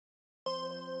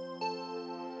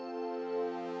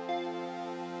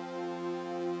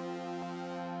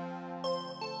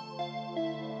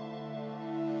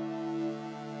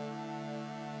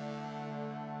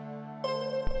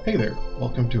Hey there,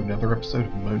 welcome to another episode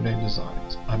of Moandain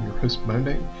Designs. I'm your host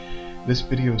Moandain. This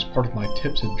video is part of my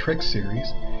tips and tricks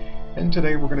series, and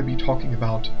today we're going to be talking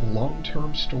about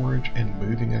long-term storage and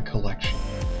moving a collection.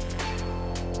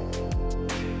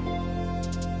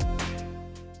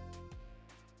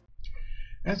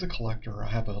 As a collector,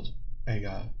 I have a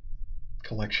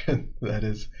collection that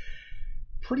is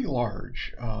pretty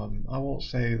large. I won't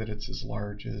say that it's as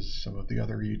large as some of the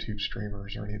other YouTube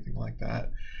streamers or anything like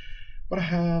that, but I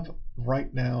have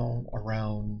right now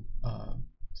around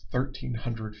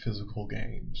 1,300 physical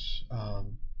games.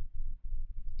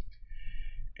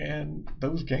 And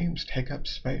those games take up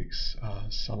space.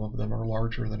 Some of them are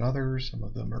larger than others, some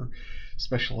of them are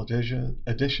special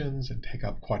editions and take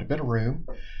up quite a bit of room.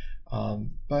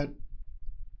 But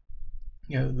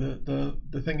you know,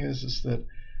 the thing is that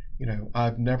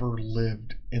I've never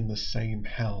lived in the same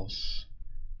house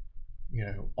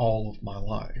all of my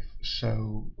life.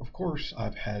 So of course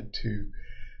I've had to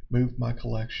move my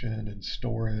collection and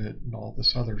store it and all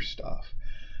this other stuff.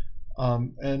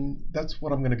 And that's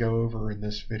what I'm going to go over in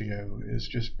this video, is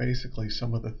just basically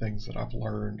some of the things that I've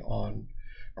learned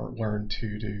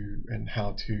to do and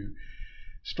how to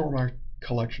store my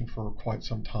collection for quite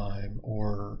some time,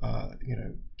 or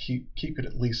keep it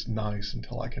at least nice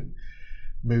until I can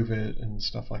move it and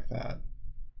stuff like that.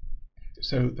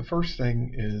 So the first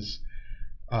thing is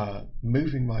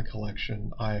moving my collection.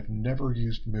 I have never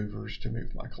used movers to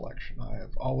move my collection. I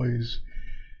have always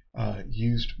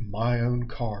used my own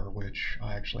car, which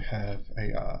I actually have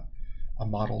a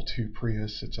Model 2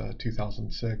 Prius. It's a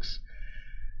 2006,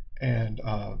 and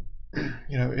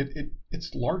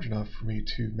it's large enough for me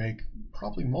to make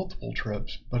probably multiple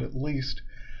trips, but at least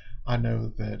I know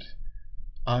that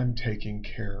I'm taking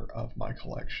care of my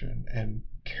collection and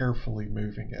carefully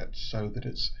moving it so that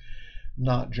it's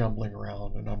not jumbling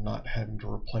around, and I'm not having to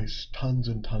replace tons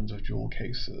and tons of jewel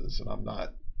cases, and I'm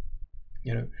not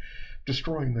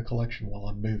destroying the collection while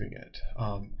I'm moving it.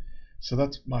 So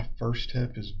that's my first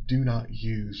tip, is do not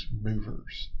use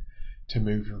movers to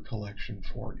move your collection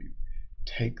for you.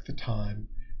 Take the time,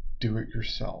 do it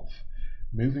yourself.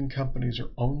 Moving companies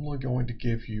are only going to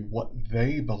give you what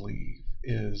they believe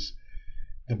is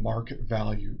the market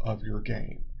value of your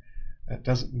game. That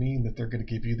doesn't mean that they're going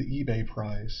to give you the eBay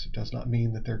price. It does not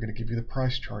mean that they're going to give you the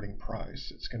price charting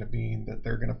price. It's going to mean that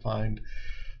they're going to find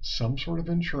some sort of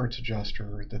insurance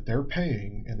adjuster that they're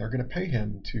paying, and they're going to pay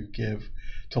him to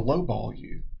lowball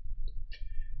you.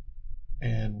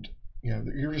 And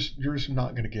you're just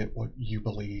not going to get what you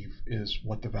believe is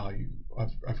what the value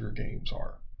of your games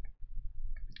are.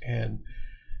 And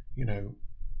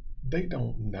they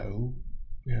don't know.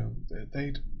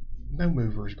 No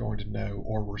mover is going to know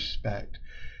or respect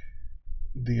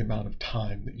the amount of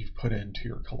time that you've put into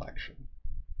your collection.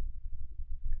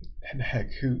 And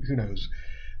heck, who knows?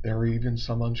 There are even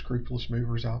some unscrupulous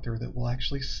movers out there that will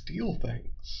actually steal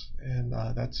things, and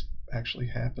that's actually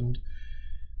happened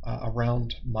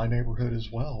around my neighborhood as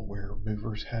well, where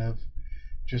movers have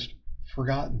just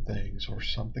forgotten things, or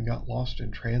something got lost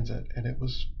in transit, and it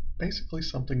was basically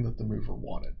something that the mover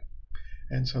wanted,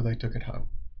 and so they took it home.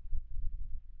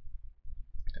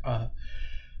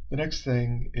 The next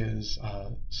thing is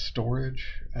storage.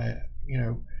 The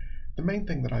main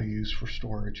thing that I use for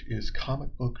storage is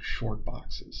comic book short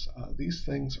boxes. These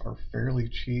things are fairly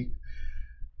cheap,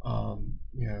 and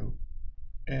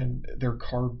they're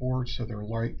cardboard, so they're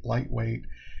lightweight,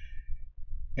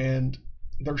 and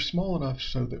they're small enough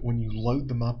so that when you load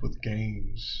them up with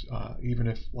games, even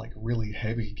if like really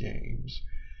heavy games,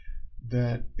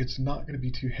 that it's not going to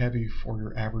be too heavy for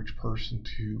your average person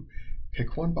to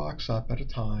pick one box up at a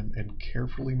time and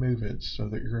carefully move it so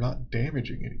that you're not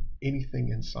damaging anything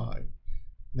inside.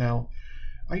 Now,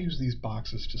 I use these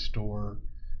boxes to store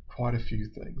quite a few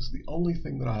things. The only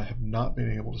thing that I have not been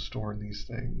able to store in these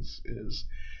things is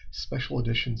special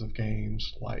editions of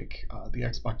games, like the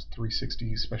Xbox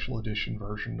 360 special edition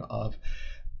version of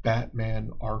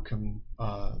Batman Arkham,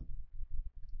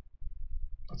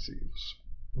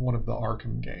 one of the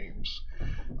Arkham games.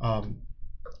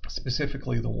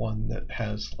 Specifically the one that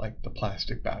has like the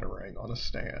plastic batarang on a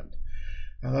stand.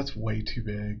 Now that's way too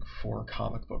big for a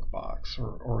comic book box,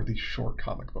 or these short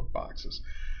comic book boxes.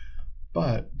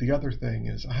 But the other thing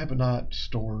is, I have not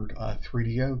stored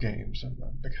 3DO games in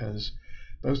them, because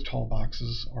those tall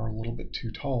boxes are a little bit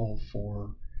too tall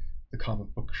for the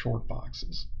comic book short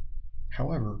boxes.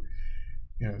 However,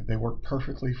 they work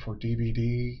perfectly for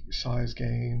DVD size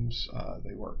games.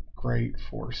 They work great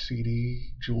for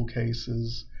CD jewel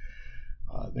cases.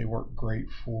 They work great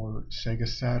for Sega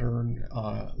Saturn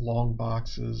long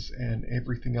boxes and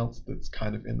everything else that's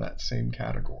kind of in that same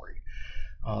category.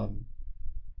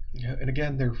 Yeah, and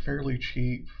again, they're fairly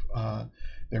cheap.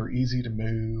 They're easy to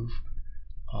move.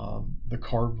 The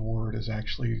cardboard is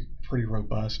actually pretty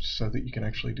robust so that you can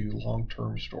actually do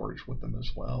long-term storage with them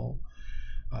as well.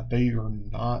 They are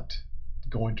not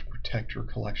going to protect your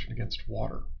collection against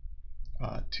water.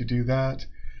 To do that,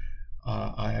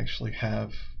 I actually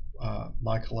have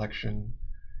my collection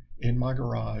in my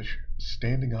garage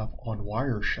standing up on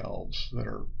wire shelves that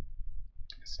are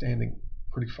standing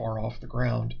pretty far off the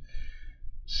ground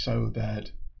so that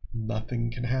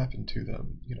nothing can happen to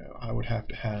them. I would have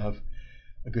to have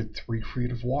a good 3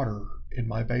 feet of water in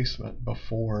my basement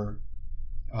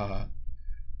uh,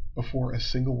 before a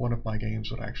single one of my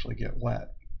games would actually get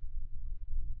wet.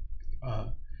 Uh,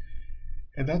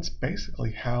 and that's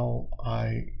basically how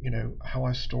I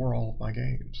store all of my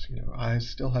games. I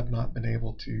still have not been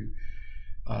able to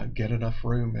get enough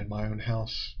room in my own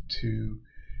house to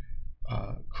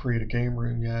create a game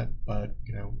room yet, but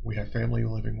we have family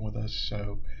living with us,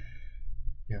 so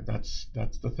that's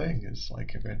the thing. Is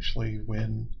like eventually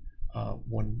when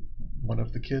one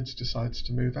of the kids decides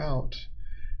to move out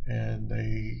and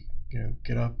they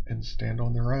get up and stand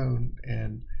on their own,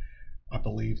 and I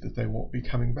believe that they won't be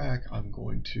coming back, I'm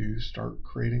going to start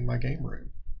creating my game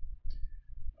room.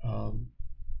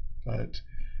 But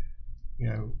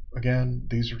again,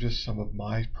 these are just some of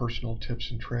my personal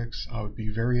tips and tricks. I would be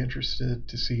very interested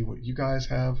to see what you guys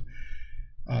have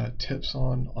tips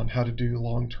on how to do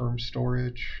long-term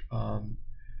storage.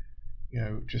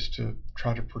 Just to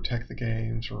try to protect the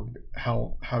games, or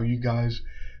how you guys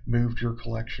moved your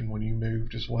collection when you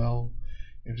moved as well.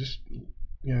 Just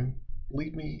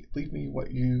leave me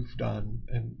what you've done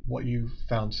and what you've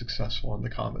found successful in the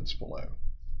comments below.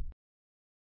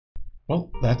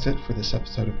 Well, that's it for this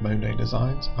episode of Moandain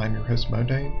Designs. I'm your host,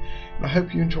 Moandain, and I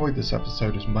hope you enjoyed this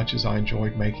episode as much as I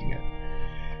enjoyed making it.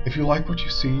 If you like what you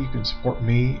see, you can support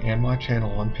me and my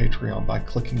channel on Patreon by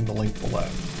clicking the link below.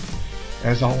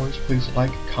 As always, please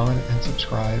like, comment, and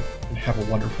subscribe, and have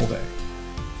a wonderful day.